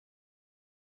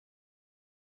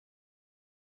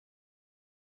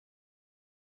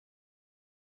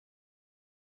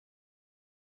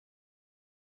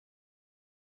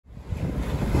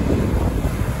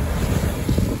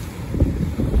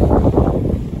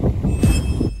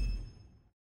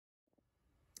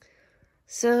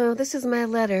So this is my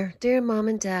letter. Dear Mom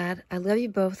and Dad, I love you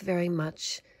both very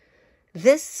much.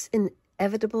 This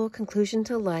inevitable conclusion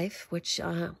to life, which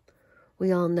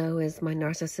we all know is my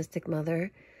narcissistic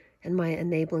mother and my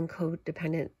enabling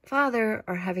codependent father,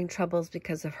 are having troubles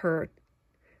because of her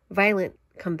violent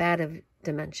combative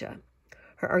dementia,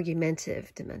 her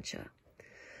argumentative dementia.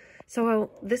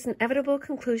 So this inevitable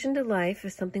conclusion to life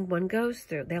is something one goes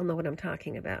through. They'll know what I'm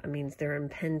talking about. It means their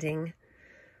impending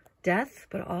death,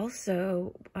 but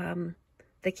also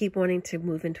they keep wanting to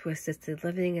move into assisted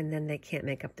living, and then they can't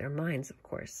make up their minds, of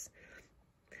course.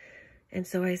 And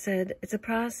so I said, it's a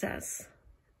process.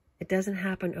 It doesn't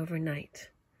happen overnight.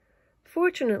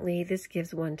 Fortunately, this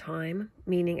gives one time,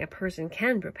 meaning a person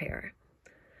can prepare.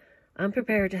 I'm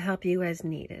prepared to help you as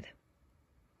needed.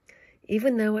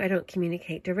 Even though I don't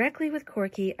communicate directly with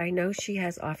Corky, I know she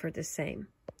has offered the same.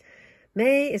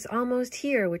 May is almost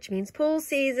here, which means pool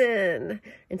season.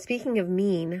 And speaking of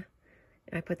mean,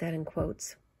 I put that in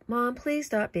quotes. Mom, please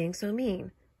stop being so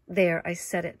mean. There, I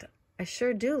said it. I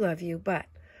sure do love you, but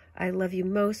I love you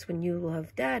most when you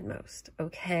love Dad most.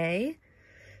 Okay?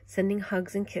 Sending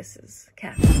hugs and kisses.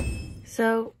 Cat.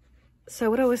 So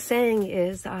what I was saying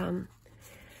is, I'm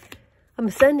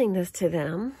sending this to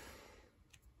them.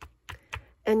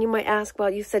 And you might ask, well,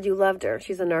 you said you loved her.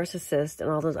 She's a narcissist, and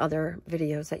all those other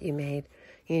videos that you made.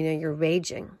 You know, you're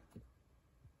raging.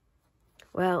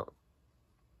 Well,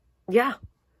 yeah.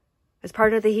 It's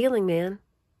part of the healing, man.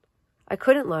 I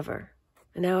couldn't love her,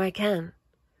 and now I can.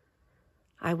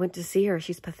 I went to see her.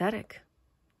 She's pathetic.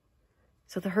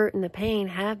 So the hurt and the pain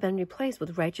have been replaced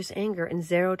with righteous anger and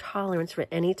zero tolerance for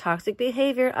any toxic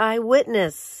behavior I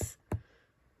witness.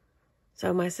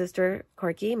 So my sister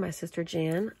Corky, my sister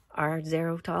Jan, are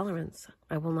zero tolerance.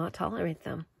 I will not tolerate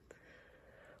them.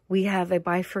 We have a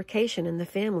bifurcation in the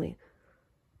family.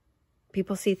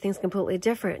 People see things completely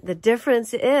different. The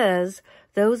difference is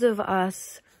those of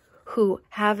us who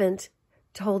haven't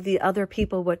told the other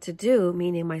people what to do,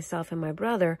 meaning myself and my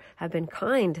brother, have been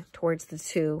kind towards the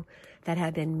two that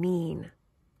have been mean.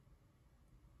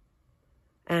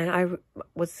 And I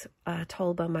was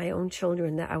told by my own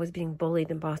children that I was being bullied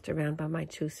and bossed around by my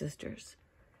two sisters.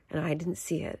 And I didn't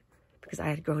see it because I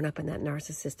had grown up in that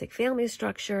narcissistic family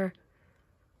structure.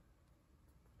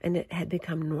 And it had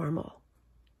become normal.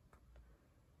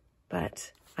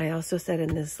 But I also said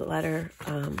in this letter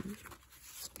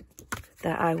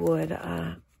that I would,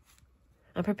 I'm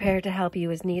prepared to help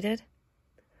you as needed.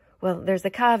 Well, there's a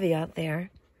caveat there,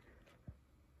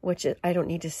 which I don't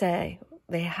need to say.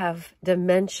 They have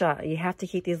dementia. You have to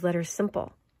keep these letters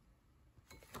simple.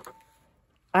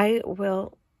 I'm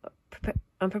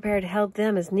prepared to help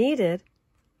them as needed,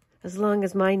 as long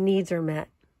as my needs are met,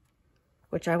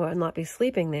 which I will not be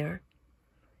sleeping there,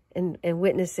 and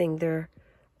witnessing their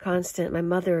constant, my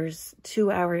mother's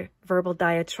 2-hour verbal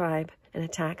diatribe and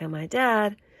attack on my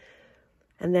dad,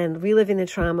 and then reliving the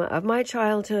trauma of my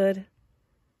childhood,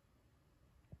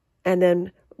 and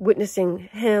then witnessing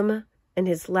him and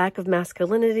his lack of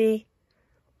masculinity,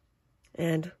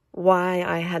 and why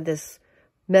I had this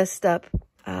messed up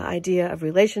idea of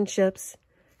relationships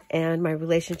and my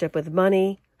relationship with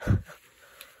money. And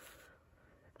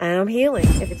I'm healing.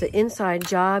 If it's an inside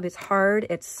job, it's hard,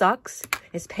 it sucks,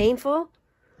 it's painful,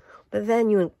 but then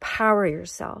you empower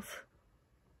yourself.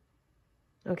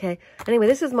 Okay? Anyway,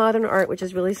 this is modern art, which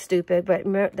is really stupid, but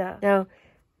now,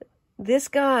 this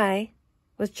guy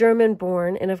was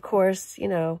German-born, and of course, you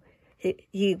know,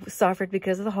 he suffered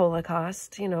because of the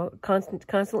Holocaust, you know,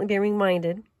 constantly being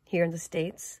reminded here in the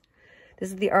States. This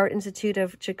is the Art Institute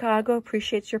of Chicago,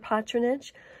 appreciates your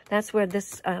patronage. That's where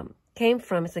this came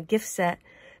from. It's a gift set.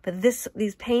 But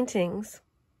these paintings,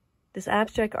 this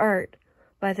abstract art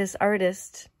by this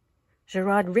artist,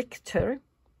 Gerard Richter,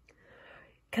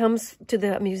 comes to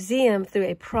the museum through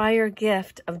a prior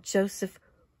gift of Joseph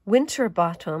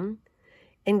Winterbottom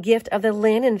and gift of the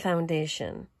Lannan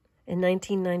Foundation in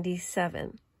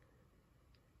 1997.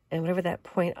 And whatever that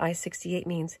point I-68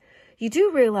 means. You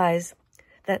do realize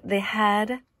that they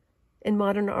had in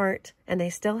modern art, and they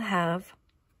still have,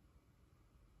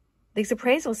 these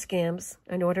appraisal scams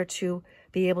in order to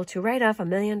be able to write off $1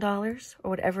 million or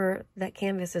whatever that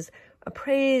canvas is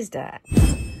appraised at.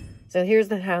 So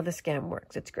here's how the scam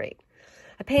works. It's great.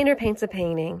 A painter paints a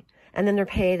painting, and then they're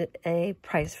paid a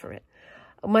price for it.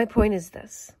 My point is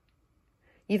this.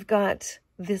 You've got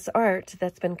this art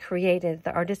that's been created.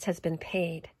 The artist has been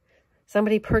paid.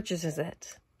 Somebody purchases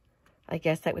it. I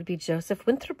guess that would be Joseph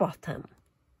Winterbottom.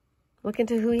 Look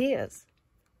into who he is.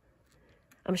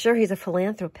 I'm sure he's a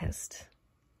philanthropist.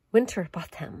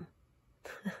 Winterbottom.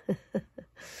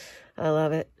 I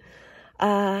love it.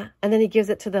 And then he gives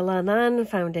it to the Lannan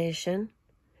Foundation.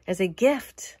 as a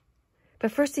gift.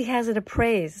 But first he has it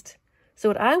appraised. So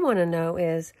what I want to know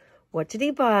is, what did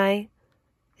he buy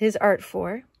his art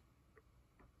for?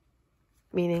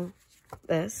 Meaning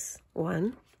this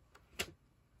one.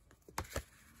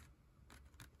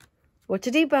 What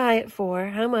did he buy it for?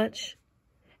 How much?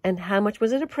 And how much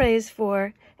was it appraised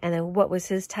for? And then what was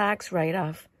his tax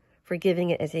write-off for giving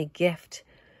it as a gift?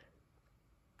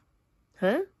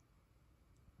 Huh?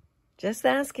 Just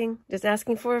asking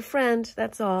for a friend,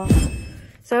 that's all.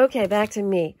 So, okay, back to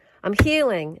me. I'm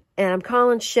healing, and I'm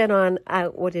calling shit on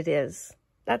out what it is.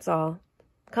 That's all.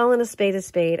 Calling a spade a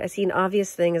spade. I see an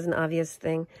obvious thing as an obvious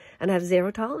thing, and I have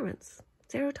zero tolerance.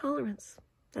 Zero tolerance.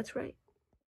 That's right.